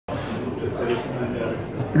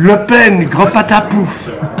Le Pen, grand patapouf.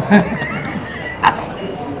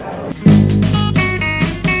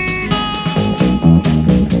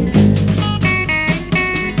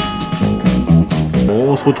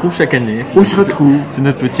 On se retrouve chaque année. On se retrouve. C'est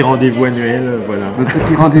notre petit rendez-vous annuel, voilà. Notre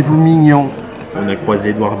petit rendez-vous mignon. On a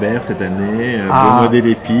croisé Édouard Baird cette année, Benoît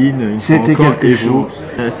Delépine, c'était quelque chose.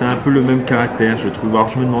 C'est un peu le même caractère, je trouve. Alors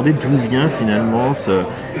je me demandais d'où vient finalement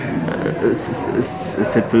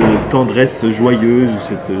cette tendresse joyeuse, ou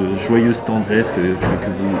cette joyeuse tendresse que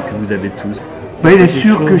vous avez tous. Ben, il est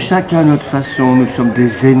sûr que chacun à notre façon, nous sommes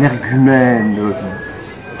des énergumènes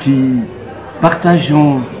qui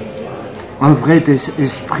partageons un vrai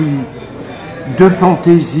esprit de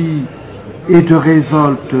fantaisie et de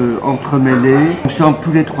révolte entremêlés. Nous sommes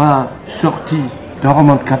tous les trois sortis d'un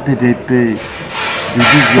roman de KPDP du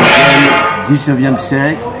 19e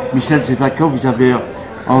siècle. Michel Zévaco, vous avez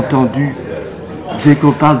entendu, dès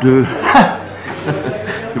qu'on parle de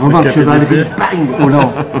roman de chevalerie, bang,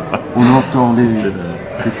 on entend les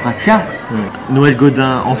fracas. Noël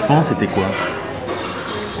Godin, enfant, c'était quoi?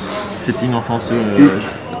 C'était une enfance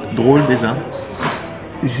drôle déjà?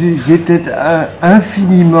 J'étais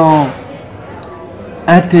infiniment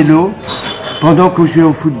intello, pendant que je jouais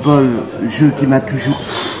au football, jeu qui m'a toujours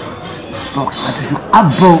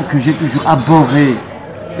que j'ai toujours abhorré,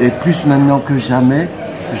 et plus maintenant que jamais,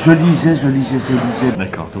 je lisais.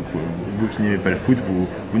 D'accord, donc vous qui n'aimez pas le foot,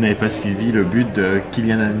 vous n'avez pas suivi le but de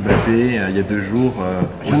Kylian Mbappé il y a 2 jours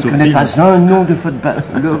je ne connais pas un nom de football,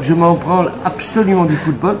 je m'en branle absolument du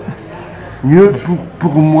football. Mieux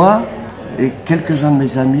pour moi et quelques-uns de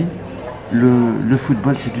mes amis, le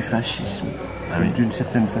football c'est du fascisme. Oui. D'une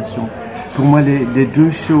certaine façon. Pour moi, les deux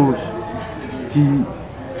choses qui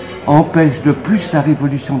empêchent le plus la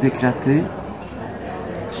révolution d'éclater,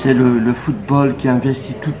 c'est le football qui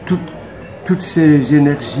investit toutes ses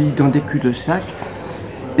énergies dans des culs-de-sac,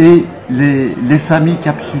 et les familles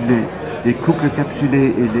capsulées, les couples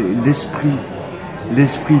capsulés, et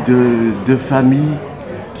l'esprit de famille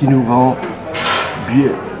qui nous rend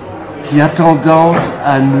bien, qui a tendance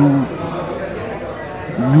à nous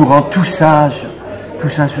rend tout sages, tout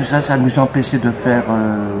ça nous empêchait de faire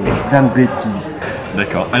plein de bêtises.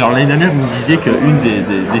 D'accord. Alors l'année dernière, vous me disiez qu'une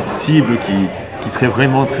des cibles qui serait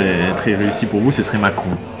vraiment très, très réussie pour vous, ce serait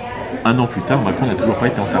Macron. 1 an plus tard, Macron n'a toujours pas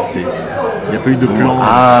été entarté. Il n'y a pas eu de plan.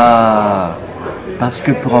 Ah, parce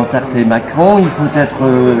que pour entarter Macron, il faut être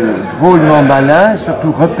drôlement malin,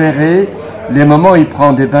 surtout repérer les moments où il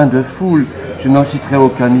prend des bains de foule. Je n'en citerai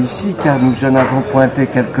aucun ici, car nous en avons pointé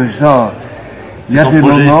quelques-uns. Il y a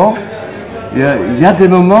des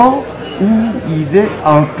moments où il est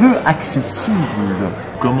un peu accessible.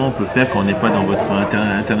 Comment on peut faire quand on n'est pas dans votre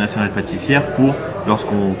internationale pâtissière pour,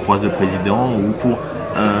 lorsqu'on croise le président, ou pour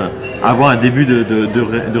avoir un début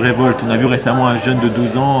de révolte? On a vu récemment un jeune de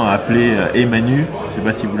 12 ans appelé Emmanuel, je ne sais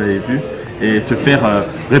pas si vous l'avez vu, et se faire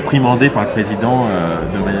réprimander par le président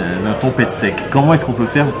d'un ton pet sec. Comment est-ce qu'on peut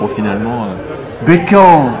faire pour finalement... Mais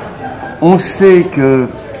quand on sait que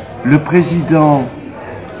le président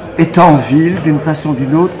est en ville, d'une façon ou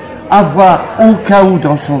d'une autre, avoir au cas où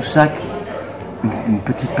dans son sac une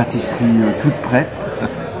petite pâtisserie toute prête,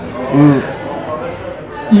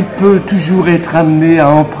 il peut toujours être amené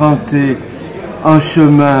à emprunter un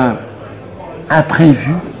chemin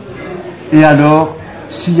imprévu, et alors,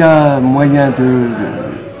 s'il y a moyen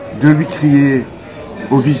de lui crier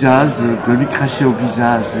au visage, de lui cracher au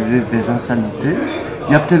visage des insanités,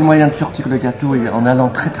 il y a peut-être moyen de sortir le gâteau et en allant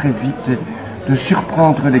très très vite, de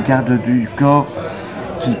surprendre les gardes du corps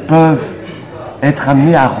qui peuvent être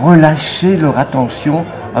amenés à relâcher leur attention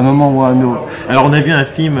à un moment ou à un autre. Alors on a vu un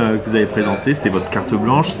film que vous avez présenté, c'était votre carte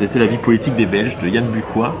blanche, c'était La vie politique des Belges de Yann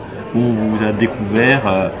Bucois, où on vous a découvert,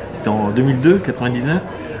 c'était en 2002, 99,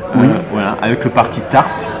 oui. Voilà, avec le parti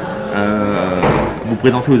Tarte. Vous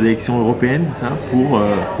présentez aux élections européennes, c'est ça, pour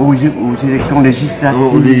aux élections législatives.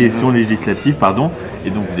 Aux élections législatives, pardon. Et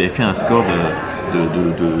donc vous avez fait un score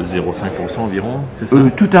de 0,5% environ, c'est ça?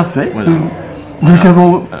 Tout à fait. Voilà. Nous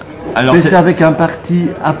avons fait ça avec un parti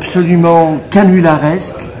absolument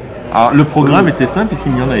canularesque. Alors le programme était simple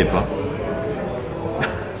puisqu'il n'y en avait pas.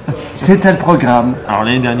 C'était le programme. Alors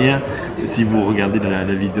l'année dernière, si vous regardez la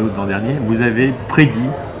vidéo de l'an dernier, vous avez prédit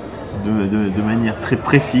de manière très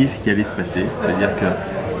précise ce qui allait se passer. C'est-à-dire que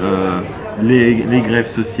les grèves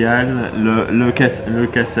sociales, le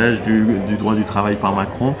cassage du droit du travail par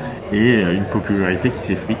Macron et une popularité qui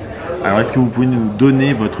s'effrite. Alors est-ce que vous pouvez nous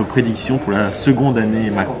donner votre prédiction pour la seconde année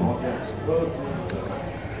Macron?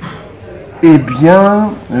 Eh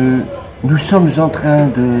bien, nous sommes en train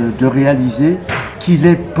de réaliser qu'il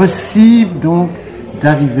est possible donc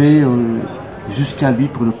d'arriver jusqu'à lui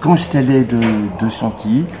pour le consteller de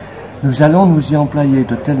chantilly. Nous allons nous y employer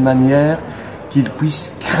de telle manière qu'il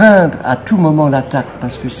puisse craindre à tout moment l'attaque,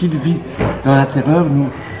 parce que s'il vit dans la terreur,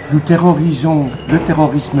 nous terrorisons le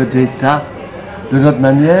terrorisme d'État de notre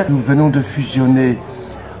manière. Nous venons de fusionner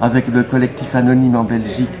avec le collectif anonyme en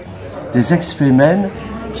Belgique des ex-fémènes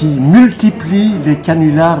qui multiplient les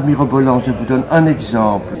canulars mirobolants. Je vous donne un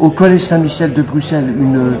exemple. Au Collège Saint-Michel de Bruxelles,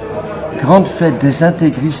 une grande fête des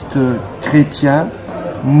intégristes chrétiens,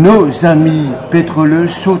 nos amis pétroleux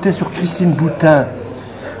sautaient sur Christine Boutin,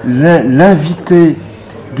 l'invité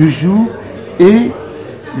du jour, et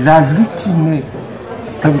la lutiner,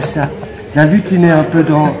 comme ça. La lutiner un peu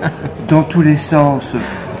dans tous les sens.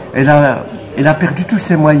 Elle a perdu tous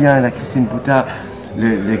ses moyens, la Christine Boutin.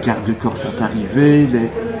 Les gardes-corps sont arrivés, les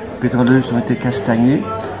pétroleux ont été castagnés.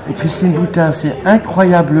 Et Christine Boutin s'est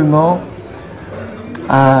incroyablement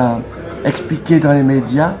expliqué dans les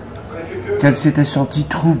médias qu'elle s'était sentie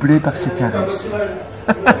troublée par ses caresses.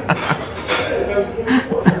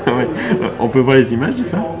 Ouais. On peut voir les images de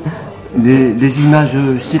ça? Les images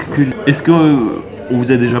circulent. Est-ce qu'on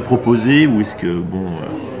vous a déjà proposé, ou est-ce que, bon,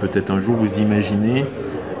 peut-être un jour vous imaginez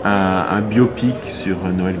un biopic sur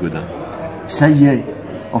Noël Godin? Ça y est.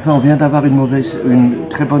 Enfin, on vient d'avoir une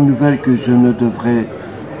très bonne nouvelle que je ne devrais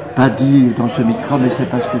pas dire dans ce micro, mais c'est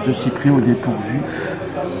parce que je suis pris au dépourvu.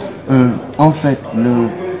 En fait, le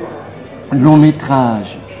long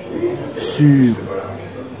métrage sur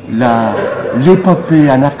l'épopée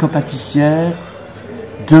anarcho-pâtissière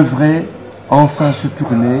devrait enfin se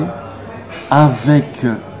tourner avec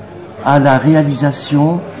à la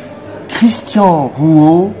réalisation Christian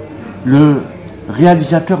Rouault, le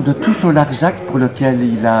réalisateur de Tous au Larzac, pour lequel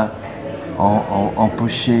il a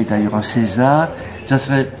empoché d'ailleurs un César. Ça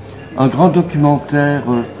serait un grand documentaire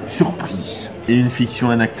surprise. Et une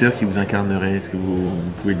fiction, un acteur qui vous incarnerait, est-ce que vous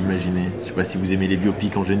pouvez l'imaginer? Je ne sais pas si vous aimez les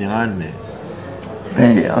biopics en général, mais...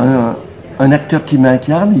 Ben, un acteur qui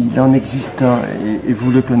m'incarne, il en existe un, et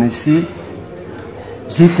vous le connaissez.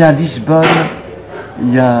 J'étais à Lisbonne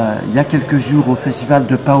il y a quelques jours au festival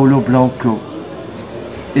de Paolo Blanco.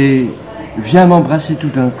 Et vient m'embrasser tout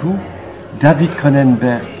d'un coup David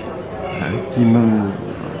Cronenberg, qui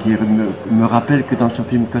me rappelle que dans son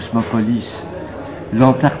film Cosmopolis,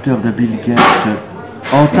 l'Entarteur de Bill Gates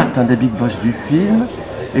entarte un des big boss du film,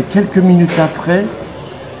 et quelques minutes après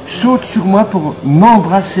saute sur moi pour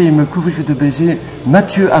m'embrasser et me couvrir de baisers,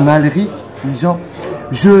 Mathieu Amalric, disant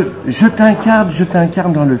je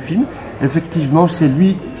t'incarne dans le film. Effectivement, c'est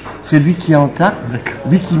lui qui entarte,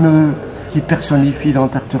 lui qui personnifie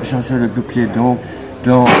l'entarteur Jean-Jacques Le Gloupier, donc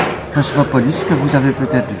dans Cosmopolis, que vous avez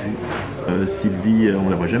peut-être vu. Sylvie, on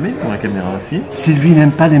la voit jamais pour la caméra aussi. Sylvie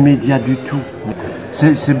n'aime pas les médias du tout.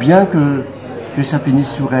 C'est bien que ça finisse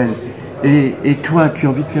sur elle. Et toi, tu as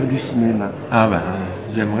envie de faire du cinéma? Ah bah,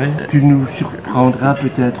 j'aimerais. Tu nous surprendras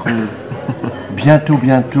peut-être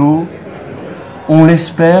bientôt. On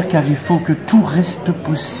l'espère, car il faut que tout reste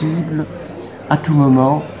possible à tout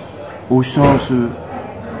moment, au sens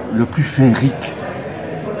le plus féerique,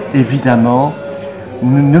 évidemment.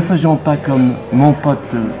 Nous ne faisons pas comme mon pote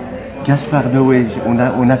Gaspard Noé,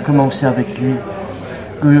 on a commencé avec lui,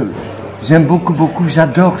 que j'aime beaucoup,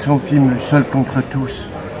 j'adore son film Seul contre tous,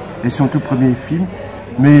 et son tout premier film,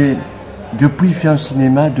 mais depuis il fait un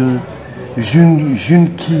cinéma de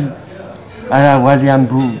junkie à la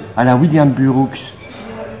William Burroughs,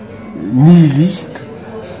 nihiliste,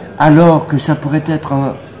 alors que ça pourrait être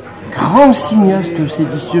un grand cinéaste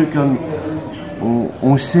séditieux, comme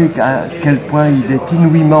on sait à quel point il est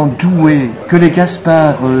inouïment doué, que les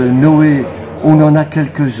Gaspard Noé, on en a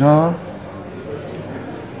quelques-uns,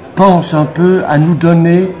 pensent un peu à nous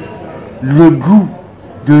donner le goût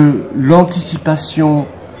de l'anticipation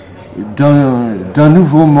d'un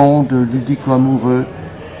nouveau monde ludico-amoureux,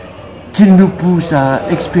 qu'il nous pousse à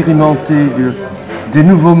expérimenter des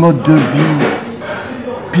nouveaux modes de vie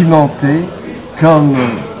pimentés, comme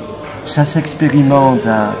ça s'expérimente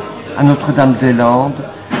à Notre-Dame-des-Landes.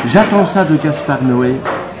 J'attends ça de Gaspard Noé,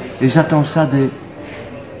 et j'attends ça des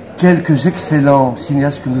quelques excellents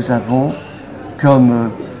cinéastes que nous avons, comme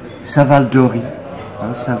Savaldori,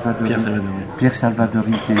 Pierre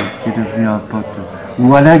Salvadori, qui est devenu un pote,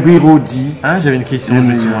 ou Alain Guiraudy. Ah, j'avais une question,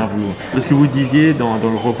 monsieur, à vous. Parce que vous disiez dans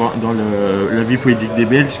la vie poétique des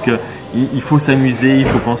Belges qu'il faut s'amuser, il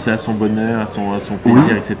faut penser à son bonheur, à son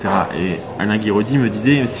plaisir, oui, etc. Et Alain Guiraudy me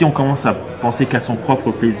disait, si on commence à penser qu'à son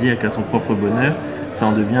propre plaisir, qu'à son propre bonheur, ça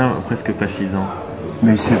en devient presque fascisant.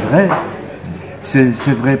 Mais c'est vrai.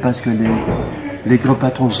 C'est vrai, parce que les gros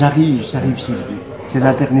patrons, j'arrive Sylvie. C'est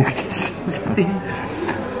la dernière question, j'arrive.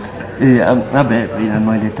 Et ben,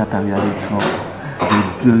 finalement, il est apparu à l'écran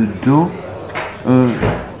de dos.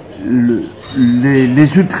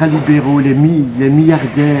 les ultralibéraux, les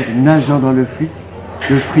milliardaires nageant dans le fric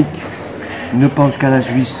ne pensent qu'à la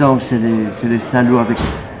jouissance, c'est les salauds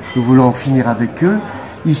nous voulons en finir avec eux.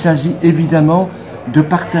 Il s'agit évidemment de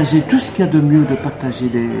partager tout ce qu'il y a de mieux, de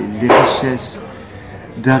partager les richesses,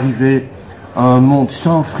 d'arriver à un monde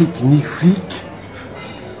sans fric ni flic,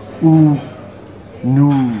 où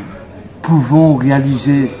nous pouvons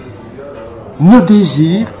réaliser nos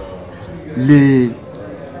désirs les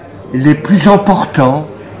plus importants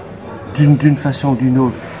d'une façon ou d'une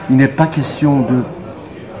autre. Il n'est pas question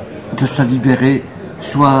de se libérer,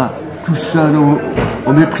 soit tout seul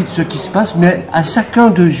au mépris de ce qui se passe, mais à chacun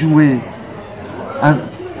de jouer.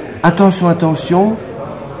 Attention, attention,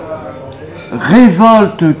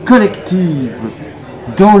 révolte collective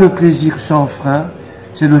dans le plaisir sans frein,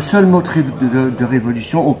 c'est le seul mot de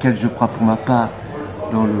révolution auquel je crois pour ma part,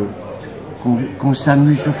 qu'on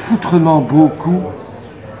s'amuse foutrement beaucoup,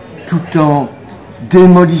 tout en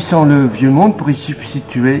démolissant le vieux monde pour y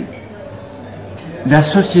substituer la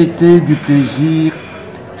société du plaisir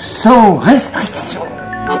sans restriction.